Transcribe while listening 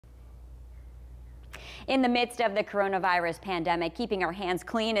In the midst of the coronavirus pandemic, keeping our hands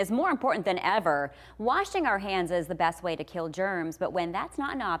clean is more important than ever. Washing our hands is the best way to kill germs, but when that's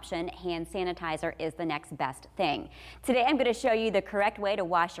not an option, hand sanitizer is the next best thing. Today I'm going to show you the correct way to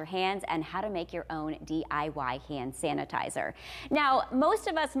wash your hands and how to make your own DIY hand sanitizer. Now, most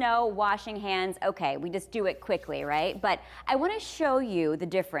of us know washing hands, okay, we just do it quickly, right? But I want to show you the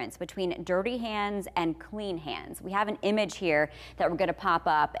difference between dirty hands and clean hands. We have an image here that we're going to pop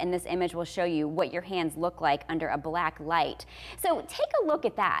up, and this image will show you what your hands look like under a black light. So take a look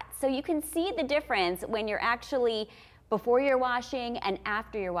at that so you can see the difference when you're actually before you're washing and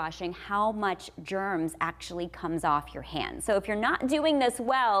after you're washing, how much germs actually comes off your hands. So if you're not doing this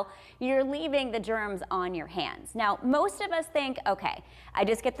well, you're leaving the germs on your hands. Now, most of us think, okay, I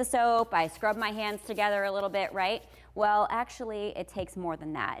just get the soap, I scrub my hands together a little bit, right? Well, actually, it takes more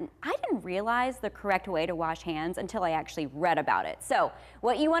than that. And I didn't realize the correct way to wash hands until I actually read about it. So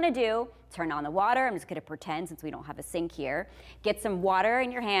what you want to do, turn on the water. I'm just going to pretend since we don't have a sink here. Get some water in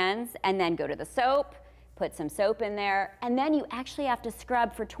your hands and then go to the soap. Put some soap in there, and then you actually have to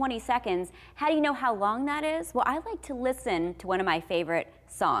scrub for 20 seconds. How do you know how long that is? Well, I like to listen to one of my favorite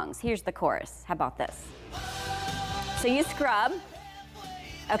songs. Here's the chorus. How about this? So you scrub,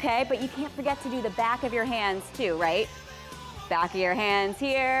 okay, but you can't forget to do the back of your hands too, right? Back of your hands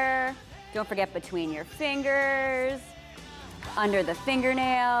here. Don't forget between your fingers, under the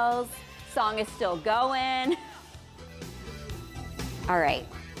fingernails. Song is still going. All right.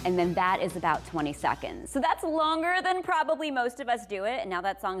 And then that is about 20 seconds. So that's longer than probably most of us do it. And now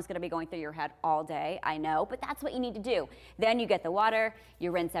that song is going to be going through your head all day, I know, but that's what you need to do. Then you get the water, you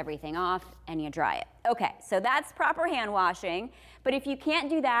rinse everything off, and you dry it. Okay, so that's proper hand washing. But if you can't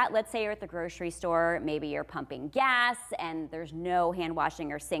do that, let's say you're at the grocery store, maybe you're pumping gas and there's no hand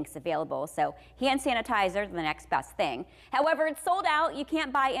washing or sinks available. So hand sanitizer is the next best thing. However, it's sold out. You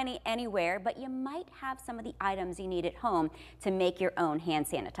can't buy any anywhere, but you might have some of the items you need at home to make your own hand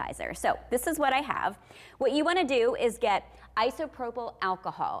sanitizer. So this is what I have. What you want to do is get isopropyl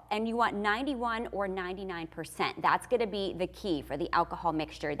alcohol, and you want 91 or 99%. That's going to be the key for the alcohol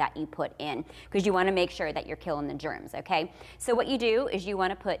mixture that you put in, because you want to make sure that you're killing the germs, okay? So what you do is you want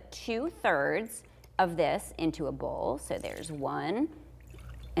to put 2/3 of this into a bowl. So there's 1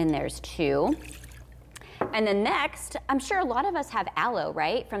 and there's 2. And then next, I'm sure a lot of us have aloe,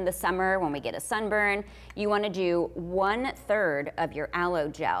 right? From the summer when we get a sunburn. You want to do 1/3 of your aloe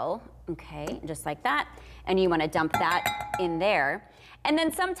gel, okay, just like that. And you want to dump that in there. And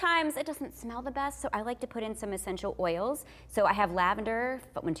then sometimes it doesn't smell the best, so I like to put in some essential oils. So I have lavender,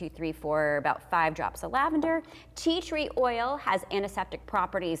 1, 2, 3, 4, about 5 drops of lavender. Tea tree oil has antiseptic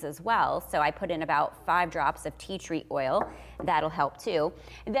properties as well, so I put in about 5 drops of tea tree oil. That'll help too.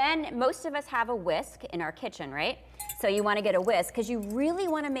 Then most of us have a whisk in our kitchen, right? So you want to get a whisk because you really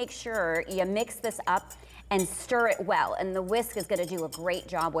want to make sure you mix this up and stir it well. And the whisk is going to do a great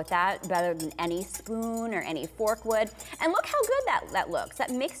job with that, better than any spoon or any fork would. And look how good that looks.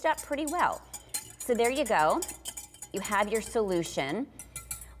 That mixed up pretty well. So there you go. You have your solution.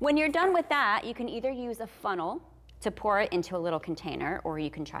 When you're done with that, you can either use a funnel to pour it into a little container, or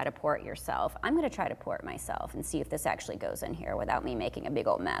you can try to pour it yourself. I'm going to try to pour it myself and see if this actually goes in here without me making a big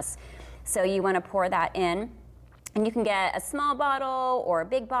old mess. So you want to pour that in, and you can get a small bottle or a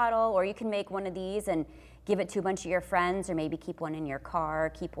big bottle, or you can make one of these and give it to a bunch of your friends, or maybe keep one in your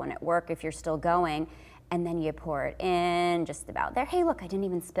car, keep one at work if you're still going, and then you pour it in just about there. Hey, look, I didn't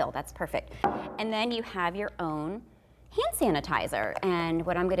even spill. That's perfect. And then you have your own hand sanitizer. And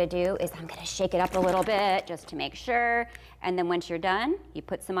what I'm gonna do is I'm gonna shake it up a little bit just to make sure. And then once you're done, you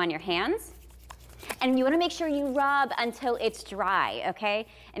put some on your hands. And you want to make sure you rub until it's dry, okay?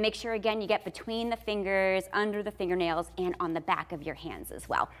 And make sure, again, you get between the fingers, under the fingernails, and on the back of your hands as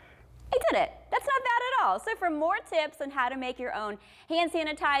well. I did it. That's not bad at all. So for more tips on how to make your own hand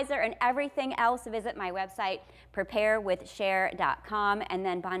sanitizer and everything else, visit my website, preparewithcher.com. And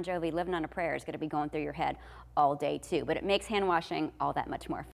then Bon Jovi, Living on a Prayer, is going to be going through your head all day too. But it makes hand washing all that much more fun.